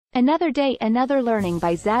Another day, another learning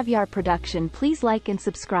by Xavier Production. Please like and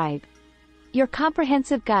subscribe. Your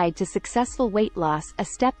comprehensive guide to successful weight loss, a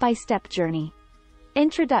step-by-step journey.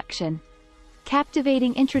 Introduction.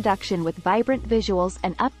 Captivating introduction with vibrant visuals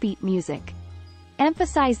and upbeat music.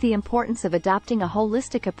 Emphasize the importance of adopting a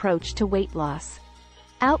holistic approach to weight loss.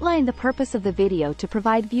 Outline the purpose of the video to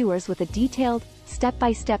provide viewers with a detailed,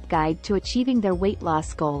 step-by-step guide to achieving their weight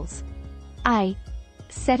loss goals.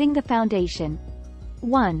 Setting the foundation.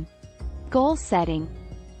 1. Goal setting.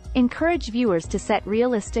 Encourage viewers to set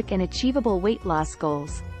realistic and achievable weight loss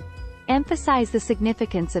goals. Emphasize the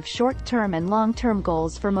significance of short-term and long-term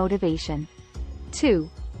goals for motivation. 2.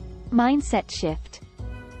 Mindset shift.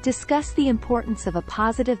 Discuss the importance of a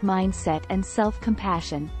positive mindset and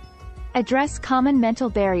self-compassion. Address common mental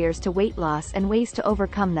barriers to weight loss and ways to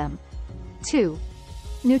overcome them. 2.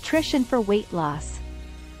 Nutrition for weight loss.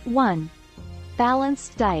 1.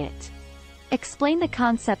 Balanced diet. Explain the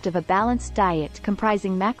concept of a balanced diet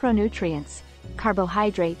comprising macronutrients,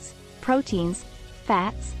 carbohydrates, proteins,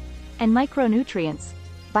 fats, and micronutrients,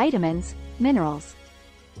 vitamins, minerals.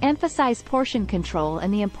 Emphasize portion control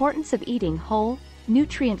and the importance of eating whole,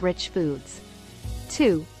 nutrient-rich foods.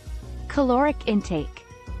 2. Caloric intake.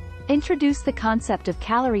 Introduce the concept of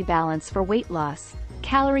calorie balance for weight loss,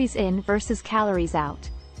 calories in versus calories out.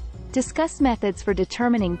 Discuss methods for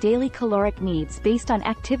determining daily caloric needs based on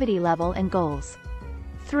activity level and goals.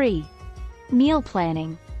 3. Meal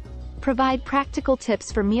planning. Provide practical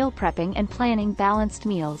tips for meal prepping and planning balanced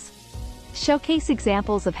meals. Showcase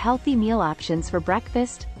examples of healthy meal options for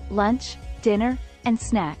breakfast, lunch, dinner, and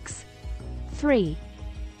snacks. 3.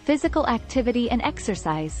 Physical activity and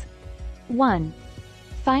exercise. 1.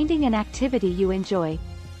 Finding an activity you enjoy.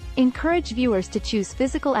 Encourage viewers to choose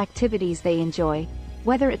physical activities they enjoy,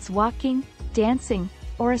 whether it's walking, dancing,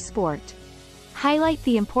 or a sport. Highlight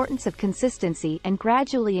the importance of consistency and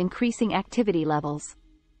gradually increasing activity levels.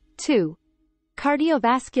 2.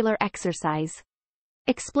 Cardiovascular exercise.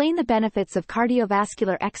 Explain the benefits of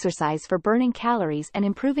cardiovascular exercise for burning calories and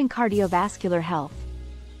improving cardiovascular health.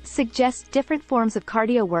 Suggest different forms of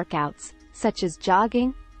cardio workouts, such as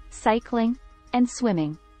jogging, cycling, and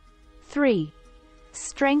swimming. 3.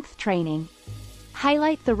 Strength training.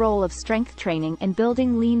 Highlight the role of strength training in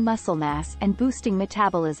building lean muscle mass and boosting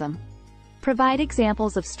metabolism. Provide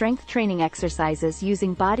examples of strength training exercises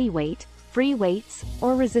using body weight, free weights,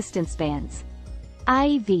 or resistance bands.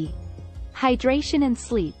 IV. Hydration and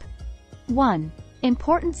sleep. 1.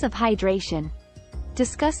 Importance of hydration.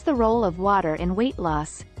 Discuss the role of water in weight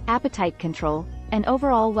loss, appetite control, and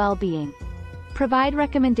overall well-being. Provide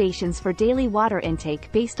recommendations for daily water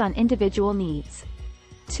intake based on individual needs.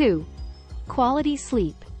 2. Quality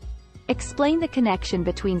sleep. Explain the connection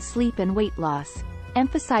between sleep and weight loss,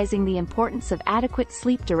 emphasizing the importance of adequate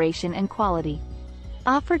sleep duration and quality.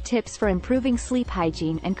 Offer tips for improving sleep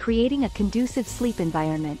hygiene and creating a conducive sleep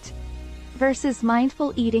environment. Versus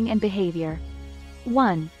mindful eating and behavior.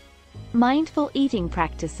 1. Mindful eating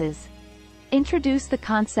practices. Introduce the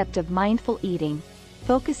concept of mindful eating,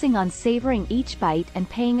 focusing on savoring each bite and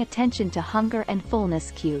paying attention to hunger and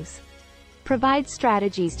fullness cues. Provide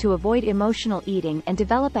strategies to avoid emotional eating and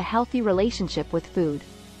develop a healthy relationship with food.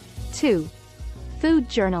 2. Food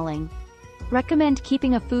journaling. Recommend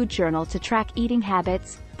keeping a food journal to track eating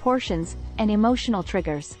habits, portions, and emotional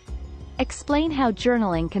triggers. Explain how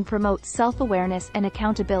journaling can promote self-awareness and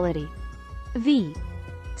accountability.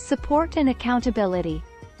 Support and accountability.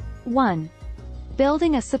 1.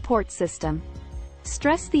 Building a support system.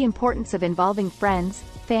 Stress the importance of involving friends,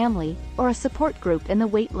 family, or a support group in the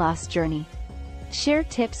weight loss journey. Share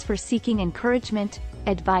tips for seeking encouragement,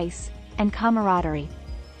 advice, and camaraderie.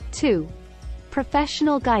 2.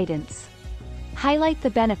 Professional guidance. Highlight the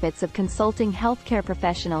benefits of consulting healthcare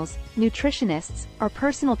professionals, nutritionists, or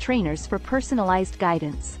personal trainers for personalized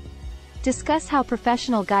guidance. Discuss how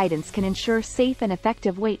professional guidance can ensure safe and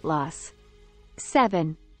effective weight loss.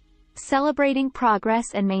 7. Celebrating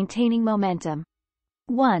progress and maintaining momentum.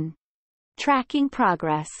 1. Tracking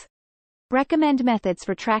progress. Recommend methods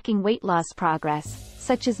for tracking weight loss progress,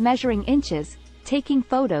 such as measuring inches, taking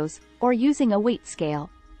photos, or using a weight scale.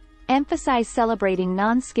 Emphasize celebrating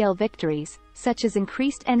non-scale victories, such as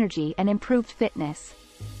increased energy and improved fitness.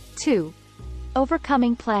 2.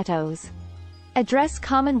 Overcoming plateaus. Address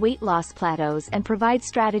common weight loss plateaus and provide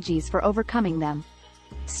strategies for overcoming them.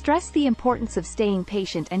 Stress the importance of staying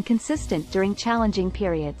patient and consistent during challenging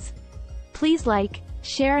periods. Please like,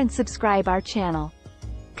 share and subscribe our channel.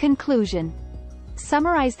 Conclusion.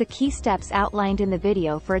 Summarize the key steps outlined in the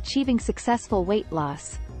video for achieving successful weight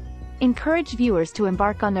loss. Encourage viewers to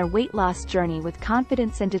embark on their weight loss journey with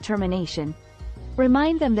confidence and determination.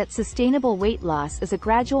 Remind them that sustainable weight loss is a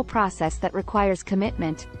gradual process that requires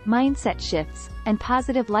commitment, mindset shifts, and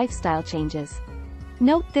positive lifestyle changes.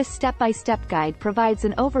 Note this step-by-step guide provides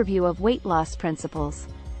an overview of weight loss principles.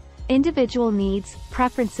 Individual needs,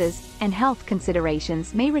 preferences, and health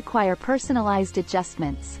considerations may require personalized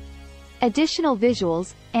adjustments. Additional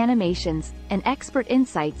visuals, animations, and expert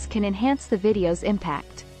insights can enhance the video's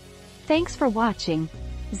impact. Thanks for watching.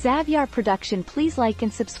 Xavier Production. Please like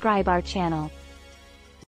and subscribe our channel.